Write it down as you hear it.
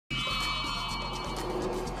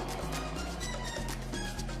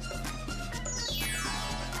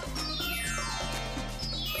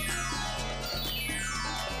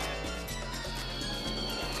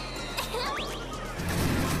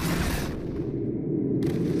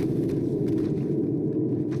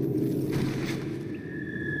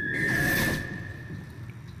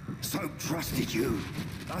did you?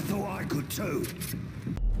 I thought I could too.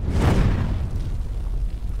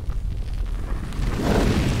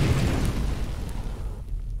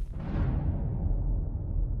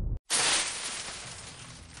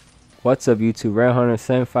 What's up YouTube, Rare Hunter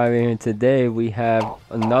 758 here, and today we have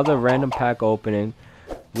another random pack opening.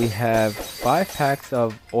 We have 5 packs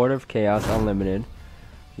of Order of Chaos Unlimited.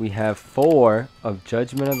 We have 4 of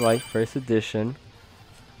Judgment of Light First Edition.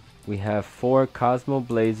 We have 4 Cosmo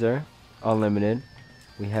Blazer Unlimited.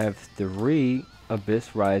 We have 3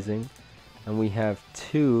 Abyss Rising. And we have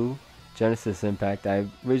 2 Genesis Impact. I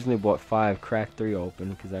originally bought 5, cracked 3 open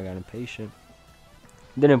because I got impatient.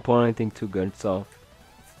 Didn't pull anything too good, so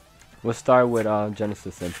we'll start with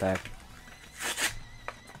Genesis Impact.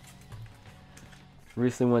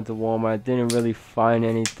 Recently went to Walmart, didn't really find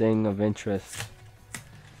anything of interest.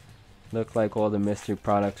 Looked like all the mystery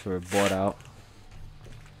products were bought out.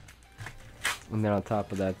 And then on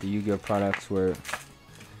top of that, the Yu-Gi-Oh products were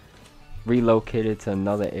relocated to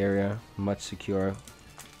another area, much secure.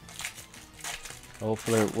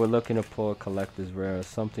 Hopefully we're looking to pull a collector's rare or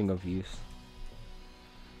something of use.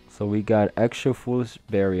 So we got Extra Foolish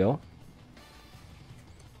Burial,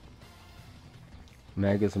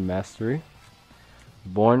 Magus of Mastery,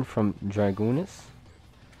 Born from Dragoonus,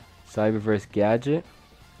 Cyberverse Gadget,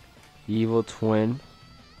 Evil Twin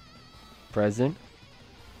Present,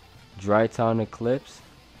 Dry Town Eclipse,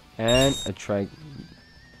 and a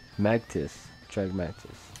Trigmagtus.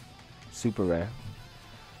 Super rare.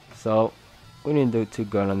 So we didn't do too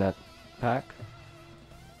good on that pack.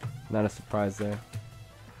 Not a surprise there.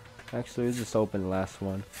 Actually, let's just open the last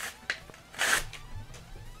one.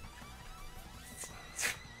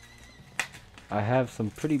 I have some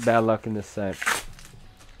pretty bad luck in this set.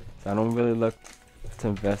 So I don't really look to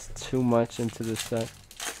invest too much into this set.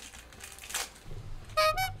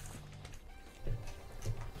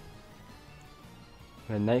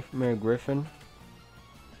 A Nightmare Griffin,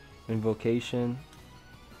 Invocation,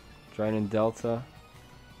 Trident Delta,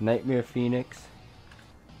 Nightmare Phoenix,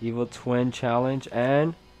 Evil Twin Challenge,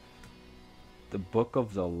 and the Book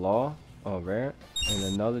of the Law, rare, and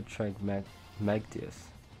another Trigmagtus.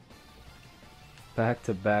 Back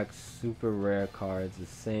to back super rare cards, the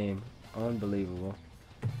same. Unbelievable.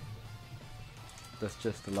 That's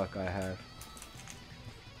just the luck I have.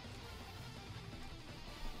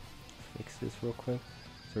 Fix this real quick.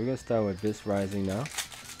 So we're gonna start with Abyss Rising now.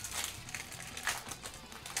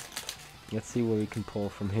 Let's see what we can pull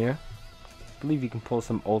from here. I believe you can pull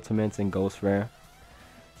some ultimates and ghost rare.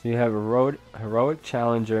 So you have a Heroic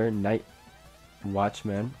Challenger, Night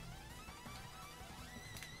Watchman,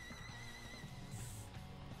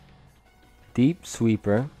 Deep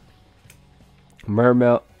Sweeper,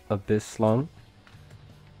 Mermail Abyss Slung,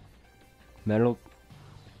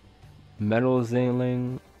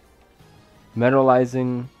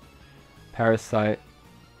 Metalizing Parasite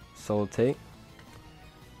Soul Take,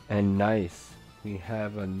 and nice, we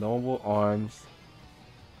have a Noble Arms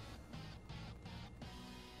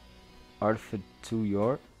Arthur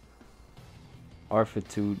Dior.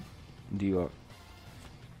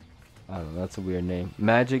 I don't know, that's a weird name.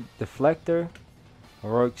 Magic Deflector,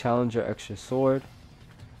 Heroic Challenger Extra Sword,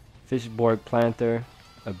 Fishborg Planter,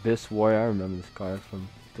 Abyss Warrior. I remember this card from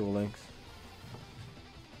Duel Links.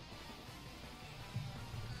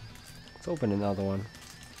 Let's open another one.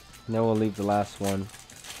 And then we'll leave the last one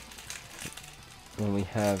when we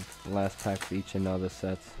have the last pack for each and other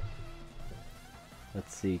sets.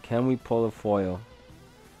 Let's see, can we pull a foil?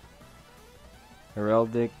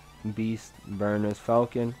 Heraldic Beast Burner's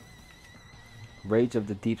Falcon, Rage of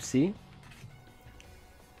the Deep Sea,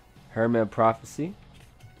 Hermit Prophecy,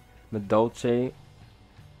 Medolce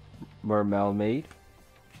Mermaid,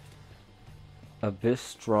 Abyss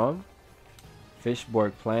Strong,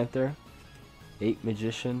 Fishborg Planter, 8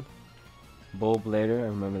 Magician, Bull Blader, I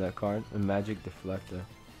remember that card, and Magic Deflector.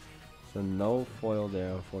 So no foil there,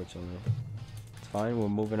 unfortunately. It's fine, we're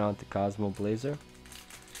moving on to Cosmo Blazer.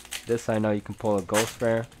 This I know you can pull a ghost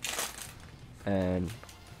rare and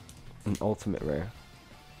an ultimate rare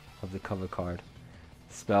of the cover card.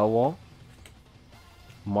 Spell Wall,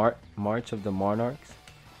 March of the Monarchs,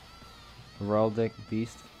 Heraldic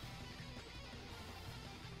Beast,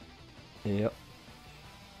 yep,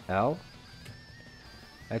 L,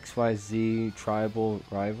 XYZ Tribal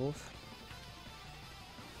Rivals.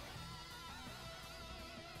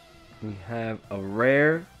 We have a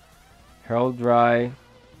rare Heraldry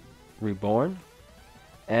Reborn,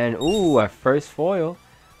 and ooh, our first foil,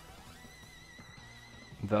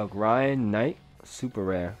 Valkyrian Knight, super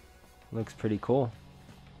rare. Looks pretty cool.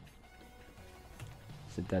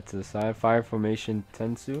 Set that to the side. Fire Formation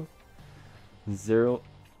Tensu,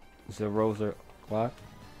 Zerozer Clock,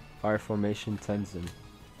 Fire Formation Tenzin.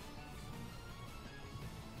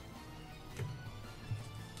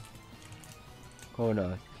 Going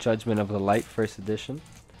to Judgment of the Light first edition.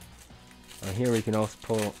 Here we can also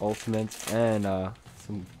pull ultimates and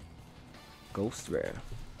some ghost rare.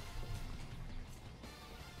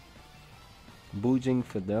 Boojing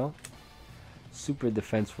Fidel, Super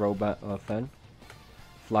Defense Robot Fen,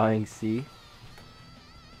 Flying Sea,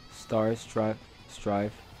 Star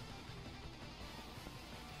Strive,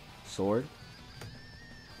 Sword,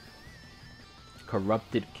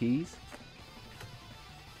 Corrupted Keys,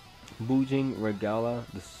 Boojing Regala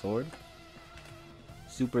the Sword,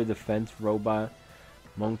 Super Defense Robot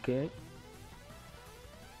Monkai,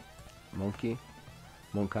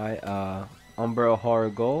 Umbra Horror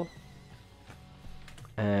Goal,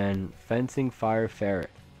 and Fencing Fire Ferret.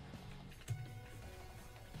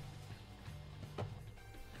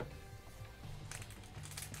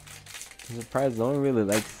 I'm surprised no one really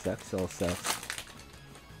likes Sexo sets.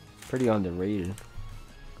 Pretty underrated.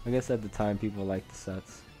 I guess at the time people liked the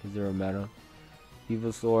sets because they were meta.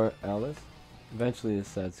 Venusaur Alice. Eventually the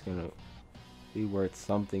set's gonna be worth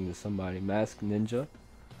something to somebody. Mask Ninja,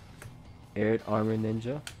 Aired Armor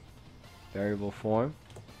Ninja, Variable Form.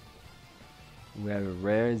 We have a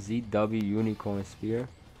rare ZW Unicorn Spear.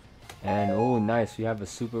 And oh nice, we have a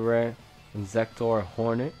super rare Insector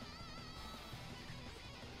Hornet.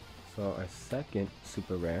 So our second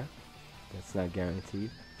super rare, that's not guaranteed.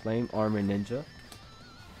 Flame Armor Ninja,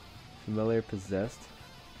 Familiar Possessed,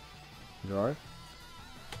 Jar,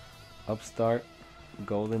 Upstart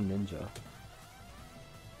Golden Ninja.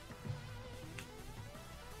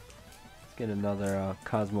 Let's get another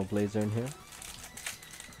Cosmo Blazer in here.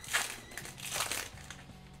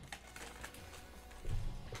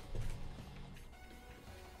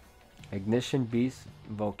 Ignition Beast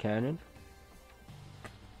Volcanon,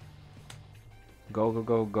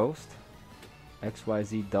 Go Ghost,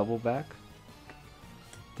 XYZ Doubleback,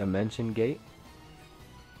 Dimension Gate,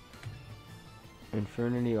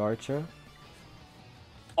 Infernity Archer.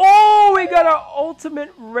 Oh, we got our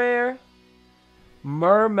ultimate rare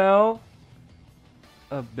Mermel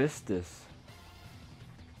Abystus.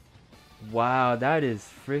 Wow, that is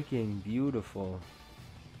freaking beautiful.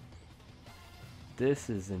 This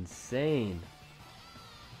is insane.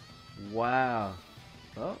 Wow.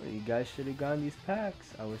 Well, you guys should have gotten these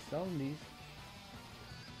packs. I was selling these.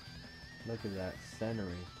 Look at that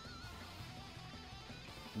scenery.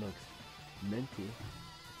 Looks minty.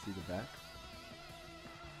 Let's see the back.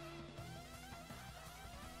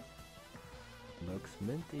 Looks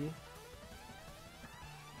minty.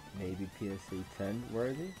 Maybe PSA 10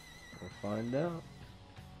 worthy. We'll find out.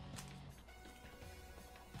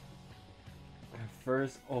 Our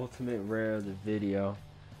first ultimate rare of the video.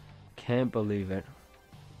 Can't believe it.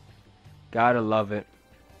 Gotta love it.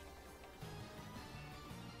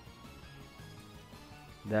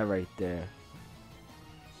 That right there.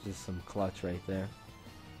 Just some clutch right there.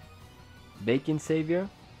 Bacon Savior,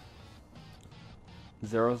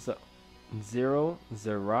 Zero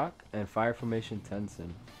Zerok, and Fire Formation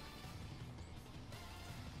Tenzin.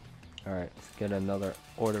 Alright, let's get another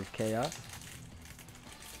Order of Chaos.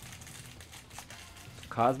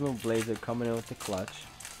 Cosmo Blazer coming in with the clutch.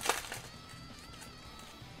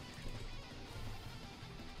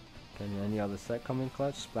 Can any other set come in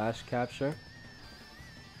clutch? Splash Capture,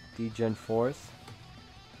 Degen Force,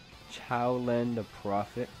 Chowlen the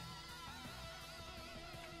Prophet,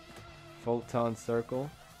 Photon Circle,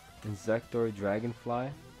 Insector Dragonfly.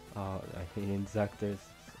 Oh, I hate Insectors.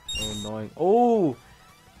 So annoying. Oh!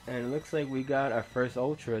 And it looks like we got our first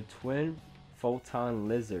Ultra Twin Photon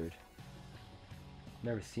Lizard.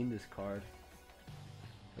 Never seen this card.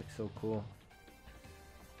 Looks so cool.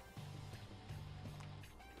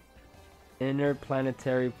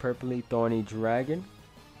 Interplanetary Purpley Thorny Dragon,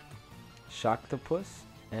 Shocktopus,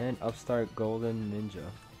 and Upstart Golden Ninja.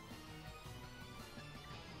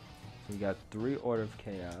 So we got 3 Order of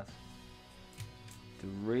Chaos,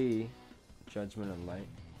 3 Judgment of Light,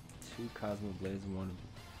 2 Cosmo Blaze, and 1.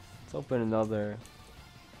 Let's open another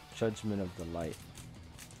Judgment of the Light.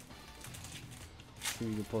 See if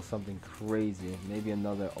we can pull something crazy. Maybe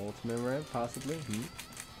another Ultimate Rare, possibly.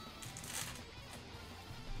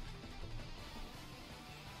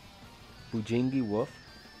 Bujingi Wolf,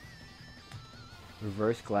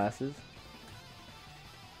 Reverse Glasses,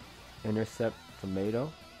 Intercept Tomato,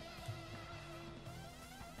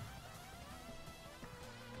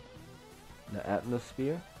 the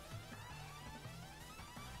Atmosphere,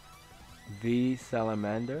 V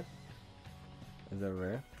Salamander is a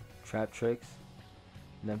rare, Trap Tricks,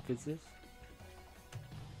 Nemesis,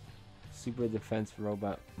 Super Defense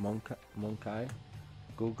Robot Monkai.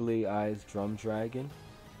 Googly Eyes Drum Dragon.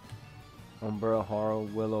 Umbra Horror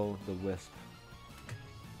Willow the Wisp.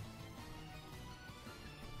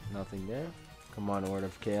 Nothing there. Come on, Order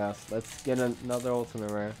of Chaos. Let's get another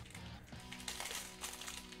Ultimate Rare.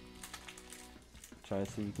 Trying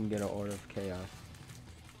to see if we can get an Order of Chaos.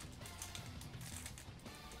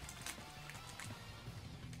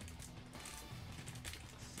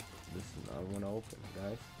 This is not one to open,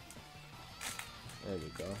 guys. There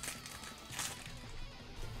we go.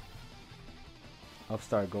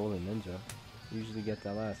 Upstart Golden Ninja. Usually get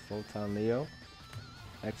that last. Photon Leo.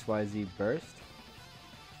 XYZ Burst.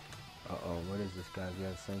 Uh-oh, what is this, guys? We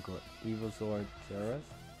have Senko. Evil Sword Terras.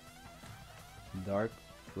 Dark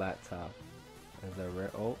Flat Top. Is that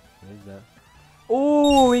rare? Oh, what is that?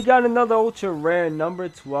 Oh, we got another ultra rare. Number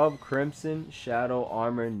 12 Crimson Shadow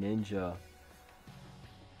Armor Ninja.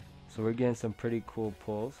 So we're getting some pretty cool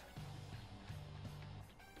pulls.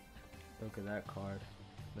 Look at that card.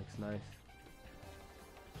 Looks nice.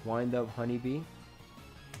 Wind Up Honeybee.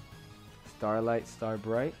 Starlight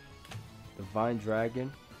Starbright. Divine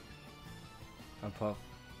Dragon. A Puff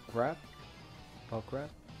Crap. Puff Crap.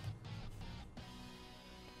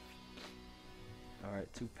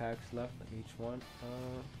 Alright, 2 packs left on each one.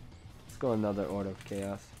 Let's go another Order of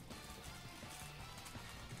Chaos.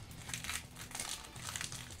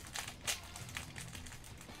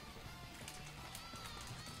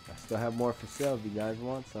 I still have more for sale if you guys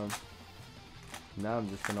want some. Now I'm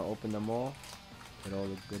just gonna open them all. Get all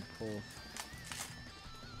the good pulls.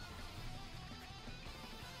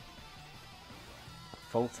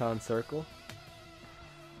 Photon Circle.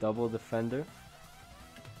 Double Defender.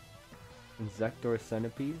 Insector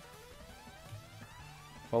Centipede.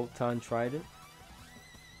 Photon Trident.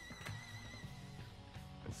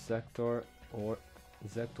 Insector Orb.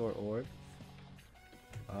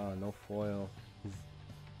 No foil.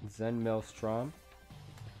 Zen Maelstrom.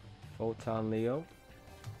 Photon Leo.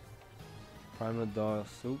 Primal Doll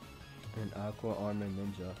Soup. And Aqua Armor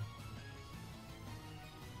Ninja.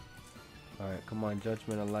 Alright, come on,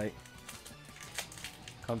 Judgment of Light.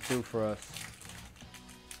 Come through for us.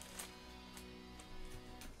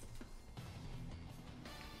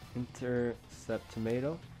 Intercept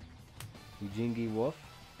Tomato. Ujingi Wolf.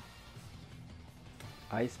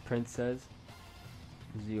 Ice Princess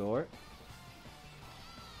Zior.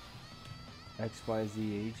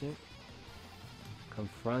 XYZ Agent.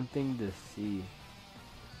 Confronting the Sea.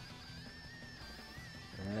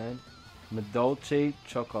 And Medolce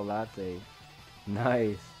Chocolate.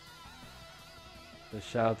 Nice. So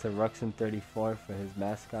shout out to Ruxin34 for his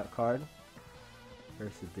mascot card.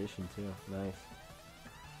 First edition too. Nice.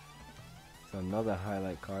 So another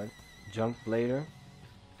highlight card. Junk Blader.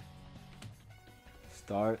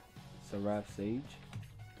 Star Seraph Sage.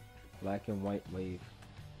 Black and White Wave.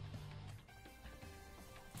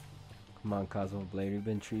 Come on, Cosmo Blader. You've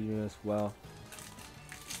been treating us well.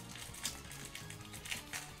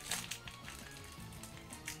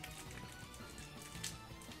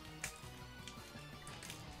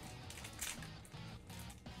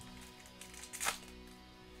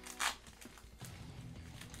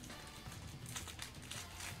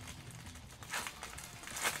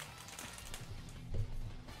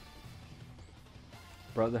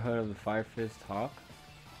 Brotherhood of the Fire Fist Hawk.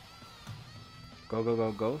 Go Go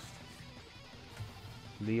Go Ghost.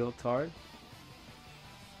 Leotard.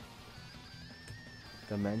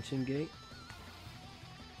 Dimension Gate.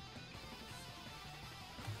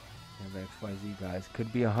 Have XYZ, guys.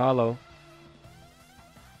 Could be a holo.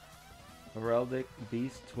 Heraldic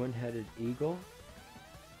Beast Twin-Headed Eagle.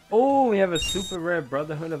 Oh, we have a super rare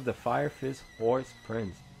Brotherhood of the Fire Fist Horse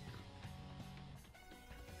Prince.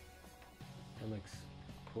 That looks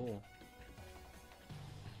cool.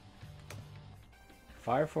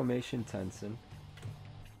 Fire Formation Tensen.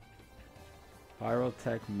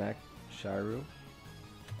 Pyrotech Mech Shiru.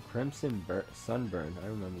 Crimson Sunburn. I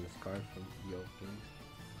remember this card from Yugioh games.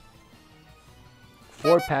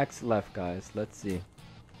 4 packs left, guys. Let's see.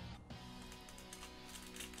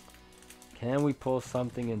 Can we pull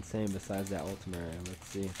something insane besides that Ultimate Rare? Let's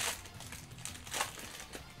see.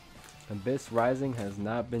 Abyss Rising has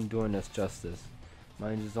not been doing us justice.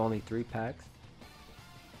 Mine is only 3 packs.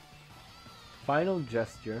 Final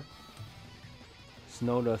Gesture.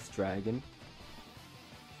 Snowdust Dragon.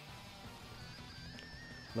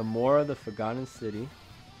 Lamora the Forgotten City.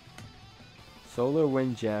 Solar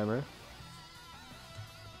Wind Jammer.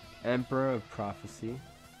 Emperor of Prophecy.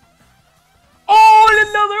 Oh, and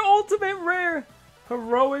another Ultimate Rare!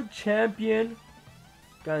 Heroic Champion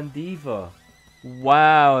Gandiva.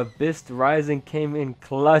 Wow, Abyss Rising came in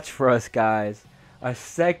clutch for us, guys. A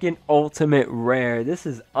second ultimate rare. This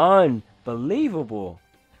is unbelievable.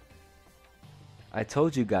 I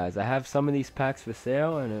told you guys, I have some of these packs for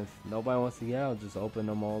sale, and if nobody wants to get, I'll just open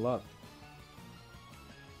them all up.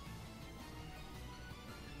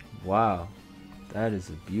 Wow, that is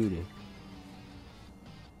a beauty.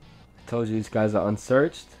 I told you these guys are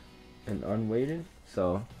unsearched and unweighted,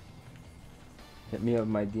 so hit me up with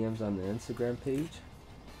my DMs on the Instagram page.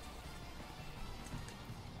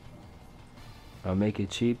 I'll make it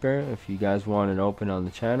cheaper if you guys want it open on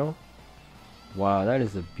the channel. Wow, that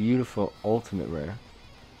is a beautiful ultimate rare.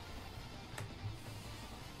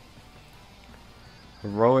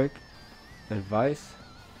 Heroic Advance,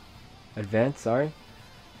 sorry.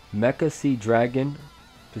 Mecha Sea Dragon,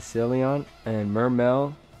 Basilion, and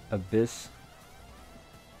Mermel Abyss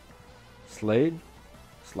Slide?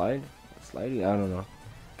 I don't know.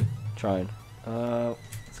 Trying.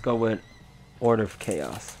 Let's go with Order of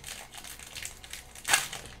Chaos.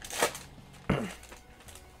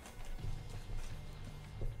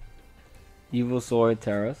 Evil Sword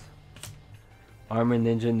Terras, Armor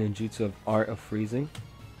Ninja Ninjutsu of Art of Freezing,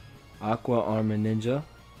 Aqua Armor Ninja,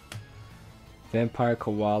 Vampire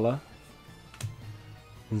Koala,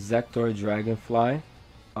 Zector Dragonfly,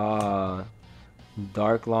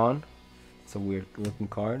 Dark Lawn, it's a weird looking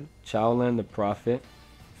card, Shaolin the Prophet,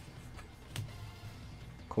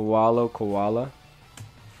 Koala,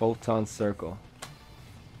 Photon Circle.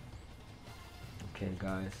 Okay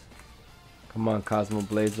guys. Come on, Cosmo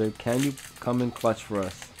Blazer. Can you come in clutch for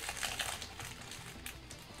us?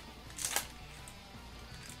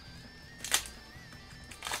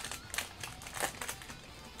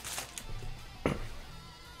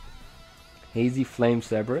 Hazy Flame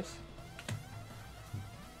Cerberus.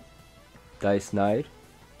 Dice Knight.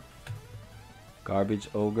 Garbage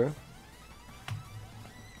Ogre.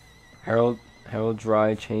 Herald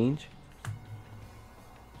Dry Change.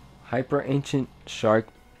 Hyper Ancient Shark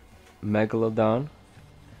Megalodon,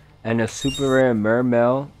 and a super rare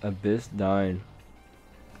Mermel Abyss Dine.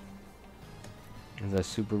 Is a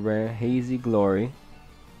super rare Hazy Glory.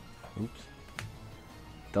 Oops.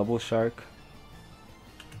 Double Shark.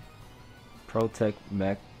 Protect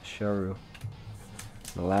Mech Sharu.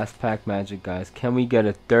 The last pack magic, guys. Can we get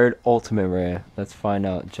a third ultimate rare? Let's find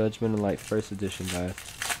out. Judgment of Light first edition, guys.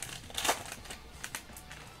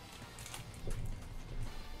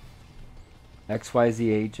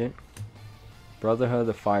 XYZ Agent. Brotherhood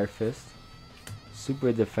of Fire Fist,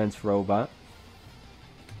 Super Defense Robot,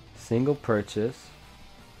 Single Purchase,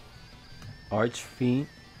 Archfiend,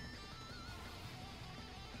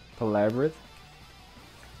 Palabrith.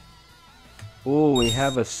 Ooh, we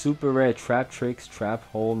have a super rare Trap Tricks Trap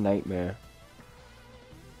Hole Nightmare.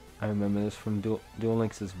 I remember this from Duel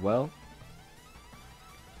Links as well.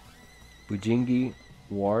 Bujingi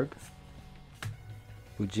Warg,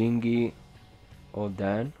 Bujingi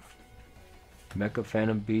Odan, Mecha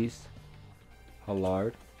Phantom Beast,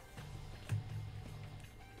 Halard.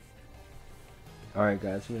 Alright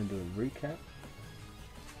guys, we're going to do a recap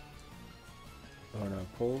on our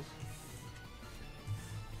pulls.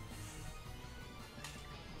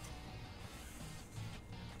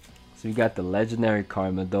 So we got the legendary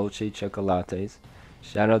Karma Dolce Chocolates.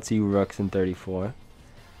 Shout out to you Ruxin34.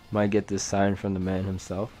 Might get this signed from the man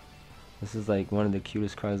himself. This is like one of the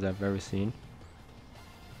cutest cards I've ever seen.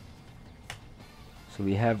 So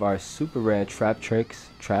we have our super rare Trap Tricks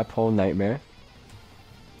Trap Hole Nightmare,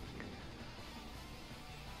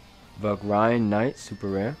 Vagrine Knight super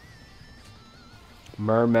rare,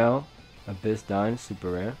 Mermel Abyss Dine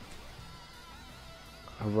super rare,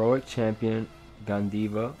 Heroic Champion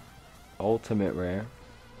Gandiva ultimate rare.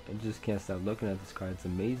 I just can't stop looking at this card, it's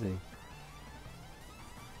amazing.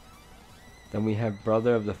 Then we have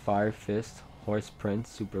Brother of the Fire Fist Horse Prince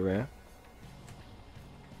super rare.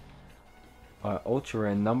 Ultra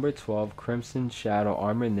rare number 12 Crimson Shadow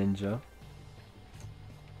Armor Ninja.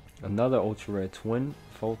 Another ultra rare Twin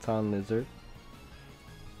Photon Lizard.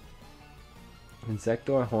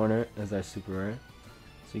 Insector Horner as our super rare.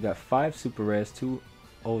 So you got 5 super rares, 2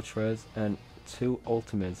 ultras, and 2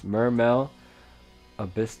 ultimates. Mermel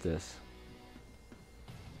Abystus.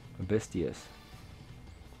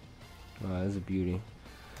 Wow, that's a beauty.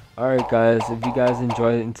 Alright guys, if you guys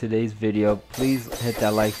enjoyed it in today's video, please hit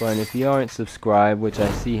that like button. If you aren't subscribed, which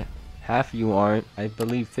I see half of you aren't, I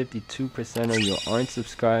believe 52% of you aren't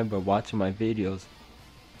subscribed but watching my videos,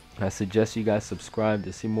 I suggest you guys subscribe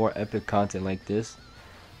to see more epic content like this.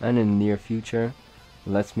 And in the near future, it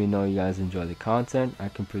lets me know you guys enjoy the content. I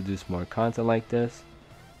can produce more content like this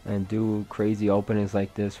and do crazy openings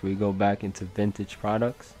like this where we go back into vintage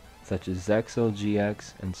products such as Zexal,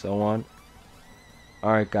 GX, and so on.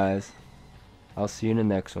 Alright guys, I'll see you in the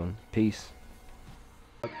next one. Peace.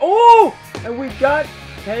 Oh! And we got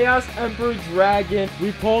Chaos Emperor Dragon.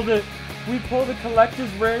 We pulled it. We pulled the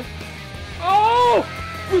collector's rare. Oh!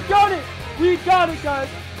 We got it! We got it, guys!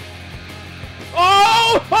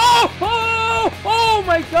 Oh! Oh! Oh! Oh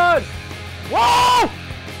my god! Whoa!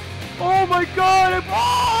 Oh my god!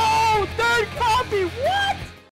 Oh! Third copy! What?